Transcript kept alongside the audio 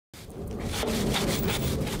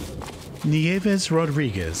Nieves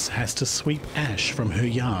Rodriguez has to sweep ash from her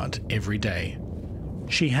yard every day.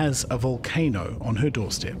 She has a volcano on her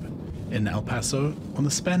doorstep in El Paso on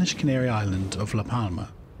the Spanish Canary island of La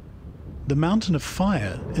Palma. The mountain of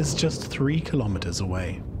fire is just 3 kilometers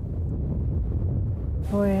away.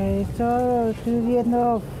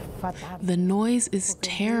 The noise is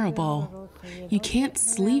terrible. You can't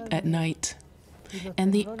sleep at night.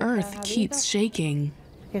 And the earth keeps shaking.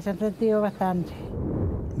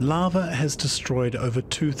 Lava has destroyed over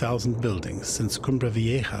 2,000 buildings since Cumbre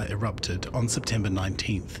Vieja erupted on September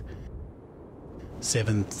 19th.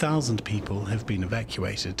 7,000 people have been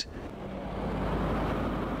evacuated.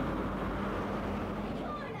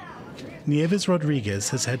 Nieves Rodriguez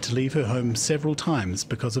has had to leave her home several times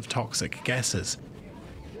because of toxic gases.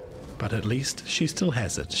 But at least she still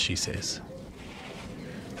has it, she says.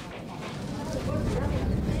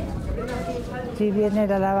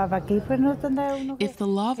 If the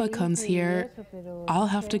lava comes here, I'll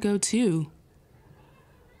have to go too.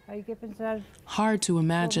 Hard to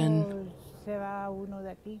imagine.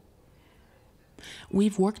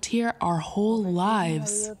 We've worked here our whole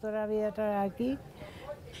lives.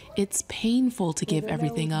 It's painful to give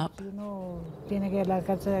everything up.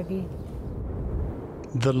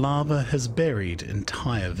 The lava has buried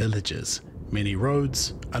entire villages. Many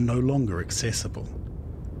roads are no longer accessible.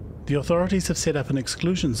 The authorities have set up an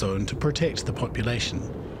exclusion zone to protect the population.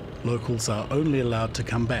 Locals are only allowed to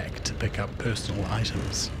come back to pick up personal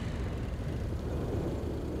items.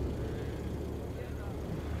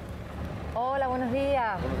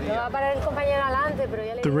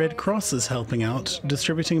 The Red Cross is helping out,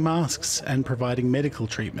 distributing masks and providing medical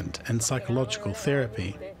treatment and psychological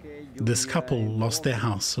therapy. This couple lost their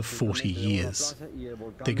house of 40 years.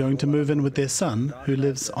 They're going to move in with their son, who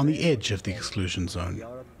lives on the edge of the exclusion zone.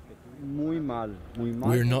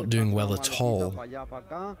 We're not doing well at all.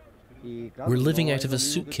 We're living out of a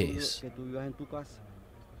suitcase.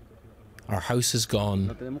 Our house is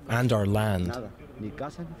gone, and our land.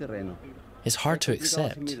 It's hard to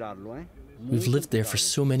accept. We've lived there for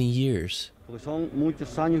so many years.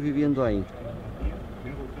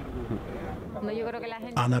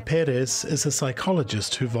 Ana Perez is a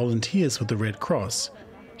psychologist who volunteers with the Red Cross.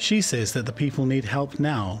 She says that the people need help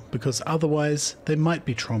now because otherwise they might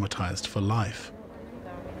be traumatized for life.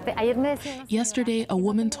 Yesterday, a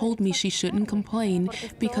woman told me she shouldn't complain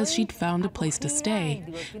because she'd found a place to stay.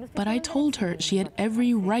 But I told her she had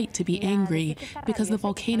every right to be angry because the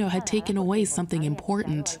volcano had taken away something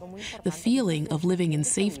important, the feeling of living in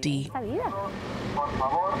safety.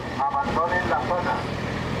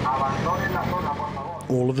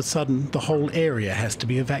 All of a sudden, the whole area has to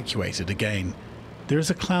be evacuated again. There is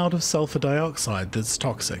a cloud of sulfur dioxide that's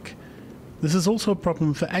toxic. This is also a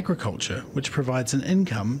problem for agriculture, which provides an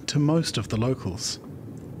income to most of the locals.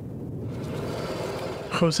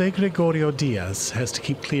 Jose Gregorio Diaz has to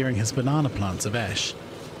keep clearing his banana plants of ash.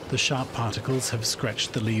 The sharp particles have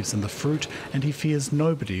scratched the leaves and the fruit, and he fears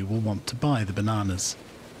nobody will want to buy the bananas.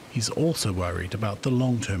 He's also worried about the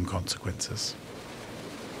long-term consequences.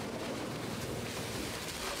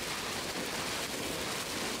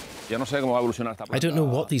 I don't know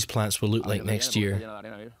what these plants will look like next year.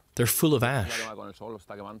 They're full of ash.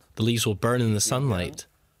 The leaves will burn in the sunlight.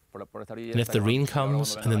 And if the rain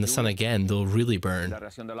comes and then the sun again, they'll really burn.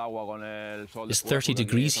 It's 30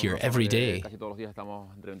 degrees here every day.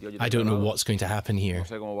 I don't know what's going to happen here.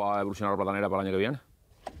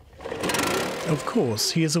 Of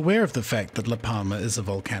course, he is aware of the fact that La Palma is a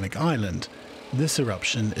volcanic island. This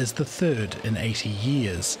eruption is the third in 80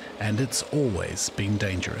 years, and it's always been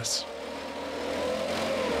dangerous.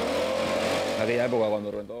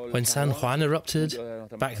 When San Juan erupted,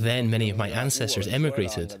 back then many of my ancestors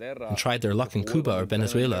emigrated and tried their luck in Cuba or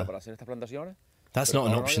Venezuela. That's not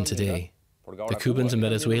an option today. The Cubans and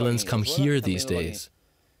Venezuelans come here these days.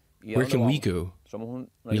 Where can we go?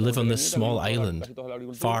 We live on this small island,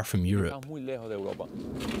 far from Europe.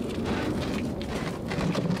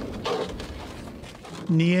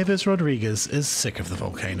 Nieves Rodriguez is sick of the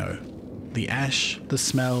volcano. The ash, the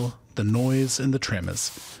smell, the noise and the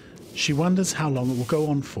tremors. She wonders how long it will go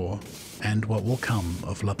on for and what will come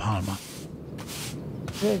of La Palma.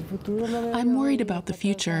 I'm worried about the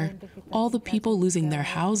future. All the people losing their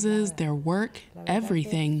houses, their work,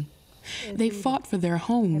 everything. They fought for their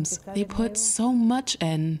homes. They put so much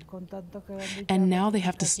in. And now they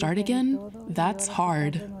have to start again? That's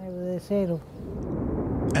hard.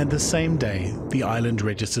 And the same day, the island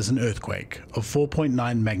registers an earthquake of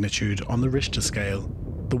 4.9 magnitude on the Richter scale,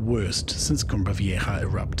 the worst since Cumbre Vieja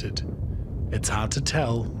erupted. It's hard to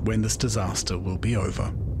tell when this disaster will be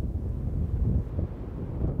over.